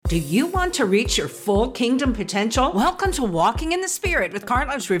Do you want to reach your full kingdom potential? Welcome to Walking in the Spirit with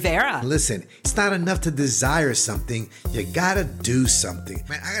Carlos Rivera. Listen, it's not enough to desire something. You gotta do something.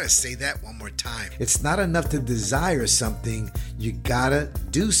 Man, I gotta say that one more time. It's not enough to desire something. You gotta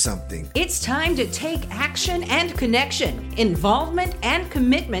do something. It's time to take action and connection, involvement and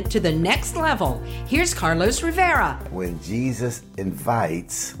commitment to the next level. Here's Carlos Rivera. When Jesus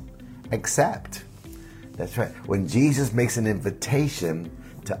invites, accept. That's right. When Jesus makes an invitation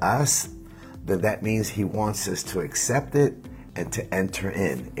to us, then that means he wants us to accept it and to enter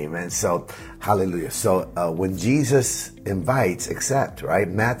in. Amen. So, hallelujah. So, when Jesus invites, accept, right?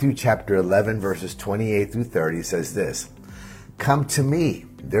 Matthew chapter 11, verses 28 through 30 says this: "Come to me."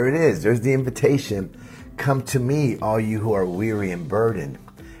 There it is. There's the invitation. "Come to me, all you who are weary and burdened,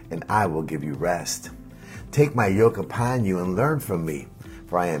 and I will give you rest. Take my yoke upon you and learn from me,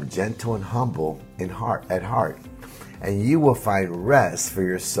 for I am gentle and humble at heart, and you will find rest for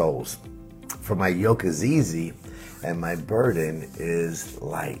your souls. For my yoke is easy and my burden is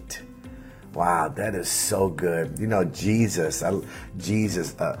light." Wow, that is so good. You know, Jesus,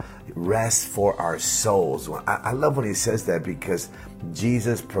 rest for our souls. I love when he says that, because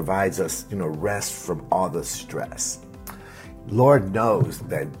Jesus provides us, rest from all the stress. Lord knows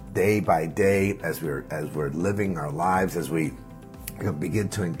that day by day, as we're living our lives, as we begin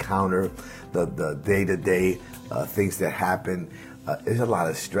to encounter the day-to-day things that happen, there's a lot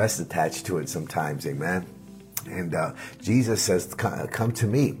of stress attached to it sometimes, amen? And Jesus says, come to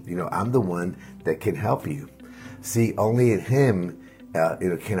me. I'm the one that can help you. See, only in him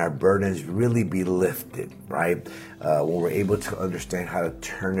can our burdens really be lifted, right? When we're able to understand how to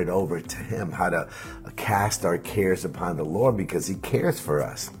turn it over to him, how to cast our cares upon the Lord, because he cares for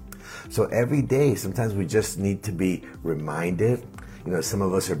us. So every day, sometimes we just need to be reminded. Some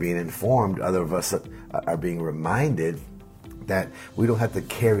of us are being informed, other of us are being reminded that we don't have to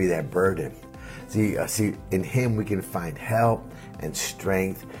carry that burden. See, in him we can find help and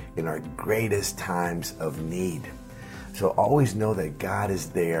strength in our greatest times of need. So always know that God is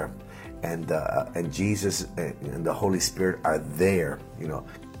there, and Jesus and the Holy Spirit are there,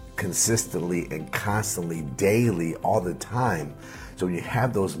 consistently and constantly, daily, all the time. So when you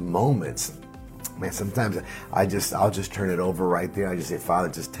have those moments, man, sometimes I'll just turn it over right there. I just say, Father,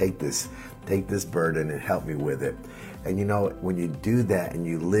 just take this burden and help me with it. And when you do that and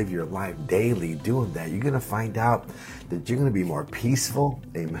you live your life daily doing that, you're going to find out that you're going to be more peaceful.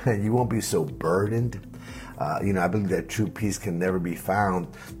 Amen. You won't be so burdened. I believe that true peace can never be found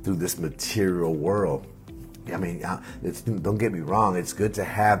through this material world. I mean, don't get me wrong. It's good to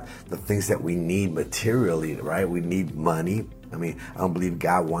have the things that we need materially, right? We need money. I mean, I don't believe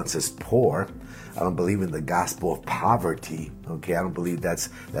God wants us poor. I don't believe in the gospel of poverty. Okay, I don't believe that's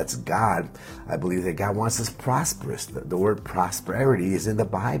God. I believe that God wants us prosperous. The word prosperity is in the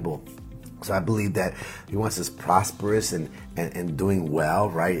Bible. So I believe that he wants us prosperous and doing well,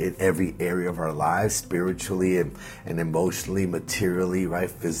 right, in every area of our lives, spiritually and emotionally, materially, right,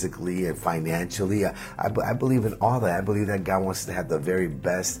 physically and financially. I believe in all that. I believe that God wants us to have the very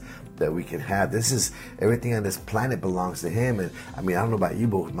best that we can have. This is everything on this planet belongs to him. And I mean, I don't know about you,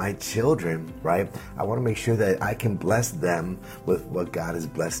 but with my children, right, I want to make sure that I can bless them with what God has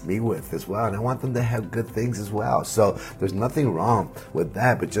blessed me with as well. And I want them to have good things as well. So there's nothing wrong with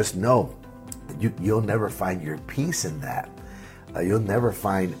that, but just know that you'll never find your peace in that. You'll never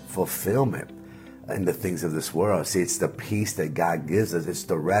find fulfillment in the things of this world. See, it's the peace that God gives us. It's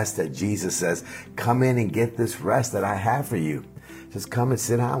the rest that Jesus says, come in and get this rest that I have for you. Just come and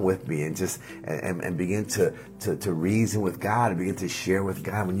sit down with me and just and begin to reason with God and begin to share with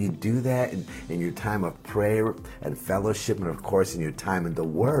God. When you do that in your time of prayer and fellowship, and of course in your time in the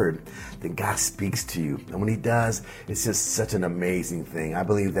Word, then God speaks to you. And when he does, it's just such an amazing thing. I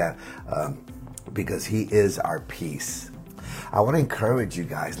believe that because he is our peace. I want to encourage you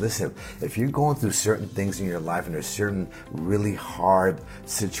guys, listen, if you're going through certain things in your life and there's certain really hard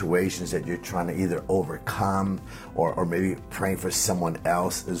situations that you're trying to either overcome or maybe praying for someone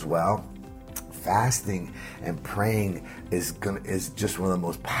else as well, fasting and praying is just one of the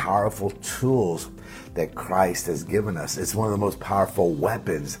most powerful tools that Christ has given us. It's one of the most powerful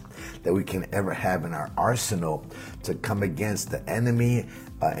weapons that we can ever have in our arsenal to come against the enemy,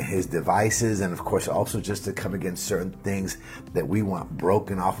 his devices, and of course also just to come against certain things that we want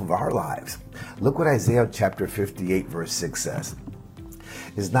broken off of our lives. Look what Isaiah chapter 58 verse 6 says.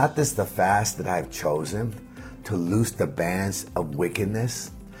 Is not this the fast that I have chosen, to loose the bands of wickedness,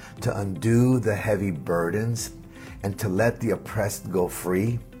 to undo the heavy burdens, and to let the oppressed go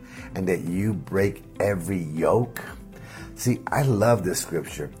free, and that you break every yoke? See, I love this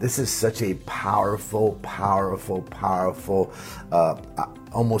scripture. This is such a powerful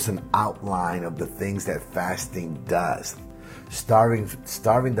almost an outline of the things that fasting does. Starving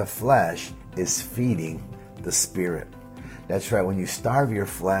the flesh is feeding the spirit. That's right. When you starve your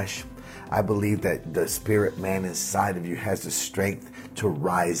flesh, I believe that the spirit man inside of you has the strength to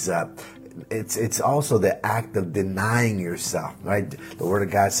rise up. It's also the act of denying yourself, right? The Word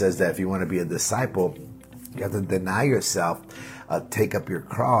of God says that if you want to be a disciple, you have to deny yourself, take up your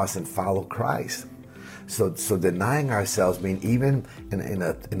cross, and follow Christ. So denying ourselves means even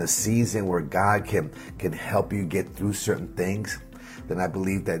in a season where God can help you get through certain things, then I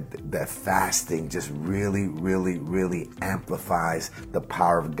believe that fasting just really, really, really amplifies the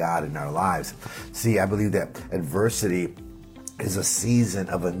power of God in our lives. See, I believe that adversity is a season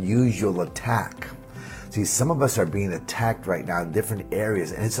of unusual attack. See, some of us are being attacked right now in different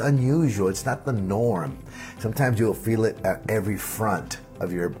areas, and it's unusual. It's not the norm. Sometimes you'll feel it at every front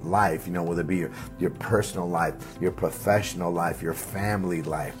of your life, whether it be your personal life, your professional life, your family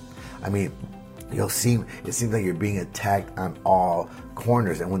life. I mean, it seems like you're being attacked on all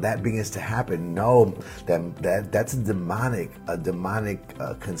corners. And when that begins to happen, know that's a demonic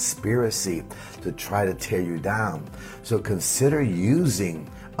conspiracy to try to tear you down. So consider using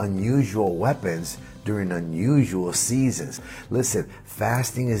unusual weapons during unusual seasons. Listen,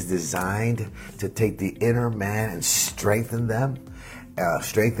 fasting is designed to take the inner man and strengthen them.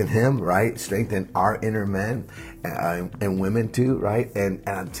 Strengthen him, right? Strengthen our inner men and women too, right? And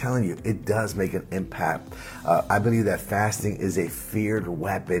I'm telling you, it does make an impact. I believe that fasting is a feared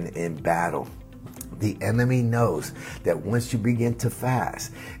weapon in battle. The enemy knows that once you begin to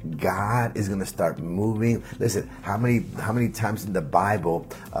fast, God is going to start moving. Listen, how many times in the Bible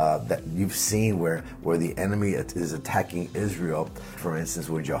that you've seen where the enemy is attacking Israel? For instance,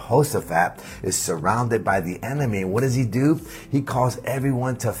 when Jehoshaphat is surrounded by the enemy, what does he do? He calls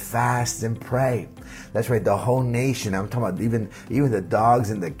everyone to fast and pray. That's right, the whole nation. I'm talking about even the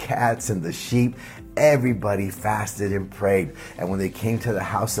dogs and the cats and the sheep. Everybody fasted and prayed. And when they came to the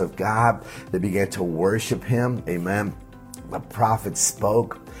house of God, they began to worship him. Amen. The prophet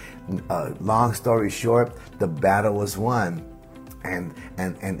spoke. Long story short, the battle was won. And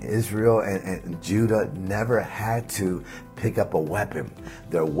Israel and Judah never had to pick up a weapon.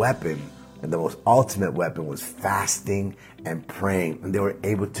 Their weapon, and the most ultimate weapon, was fasting and praying. And they were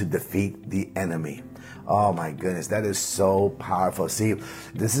able to defeat the enemy. Oh my goodness, that is so powerful. See,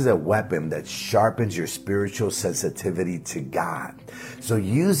 this is a weapon that sharpens your spiritual sensitivity to God. So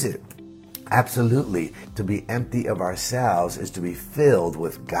use it. Absolutely. To be empty of ourselves is to be filled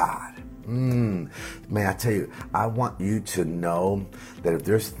with God. Man, I tell you, I want you to know that if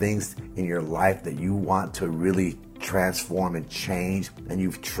there's things in your life that you want to really transform and change, and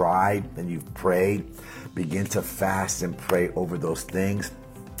you've tried and you've prayed, begin to fast and pray over those things.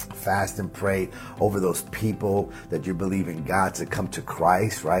 Fast and pray over those people that you believe in God to come to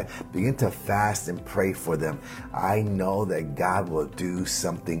Christ, right? Begin to fast and pray for them. I know that God will do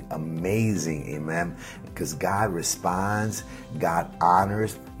something amazing, amen, because God responds, God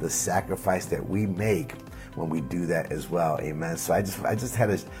honors the sacrifice that we make when we do that as well, amen. So I just had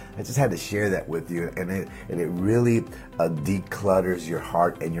to share that with you, and it really declutters your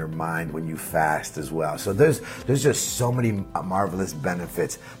heart and your mind when you fast as well. So there's just so many marvelous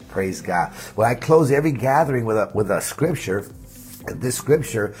benefits. Praise God. Well, I close every gathering with a scripture. And this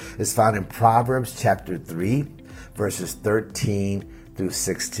scripture is found in Proverbs chapter 3, verses 13 through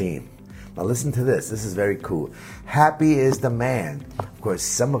 16. Now listen to this. This is very cool. Happy is the man. Of course,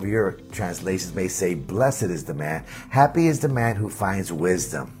 some of your translations may say, blessed is the man. Happy is the man who finds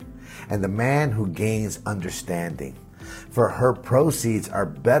wisdom, and the man who gains understanding. For her proceeds are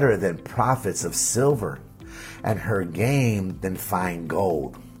better than profits of silver, and her gain than fine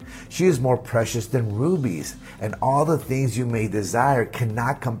gold. She is more precious than rubies, and all the things you may desire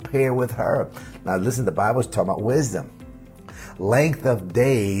cannot compare with her. Now listen, the Bible is talking about wisdom. Length of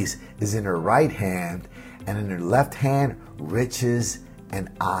days is in her right hand, and in her left hand riches and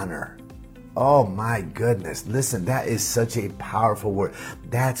honor. Oh my goodness. Listen, that is such a powerful word.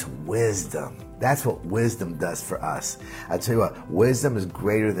 That's wisdom. That's what wisdom does for us. I tell you what, wisdom is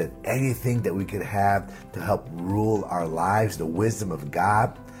greater than anything that we could have to help rule our lives. The wisdom of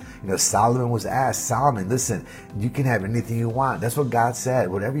God. Solomon was asked, Solomon, listen, you can have anything you want. That's what God said.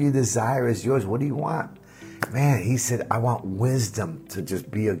 Whatever you desire is yours. What do you want? Man, he said, I want wisdom to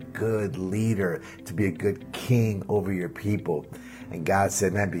just be a good leader, to be a good king over your people. And God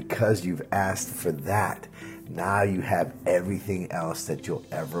said, man, because you've asked for that, now you have everything else that you'll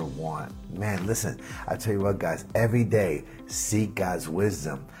ever want. Man, listen, I tell you what, guys, every day seek God's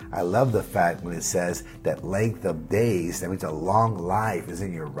wisdom. I love the fact when it says that length of days, that means a long life, is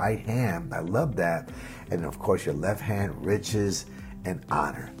in your right hand. I love that. And of course, your left hand, riches and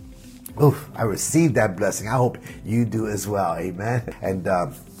honor. Oof, I received that blessing. I hope you do as well. Amen. And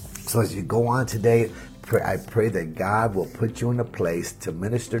so as you go on today, I pray that God will put you in a place to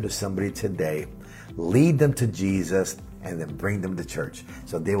minister to somebody today, lead them to Jesus, and then bring them to church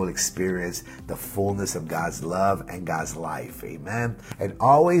so they will experience the fullness of God's love and God's life. Amen. And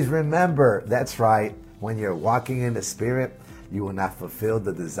always remember, that's right, when you're walking in the Spirit, you will not fulfill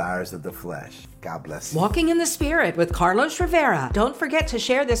the desires of the flesh. God bless you. Walking in the Spirit with Carlos Rivera. Don't forget to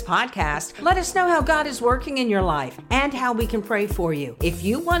share this podcast. Let us know how God is working in your life and how we can pray for you. If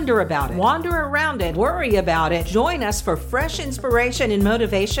you wonder about it, wander around it, worry about it, join us for fresh inspiration and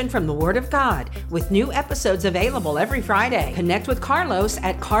motivation from the Word of God with new episodes available every Friday. Connect with Carlos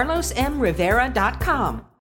at carlosmrivera.com.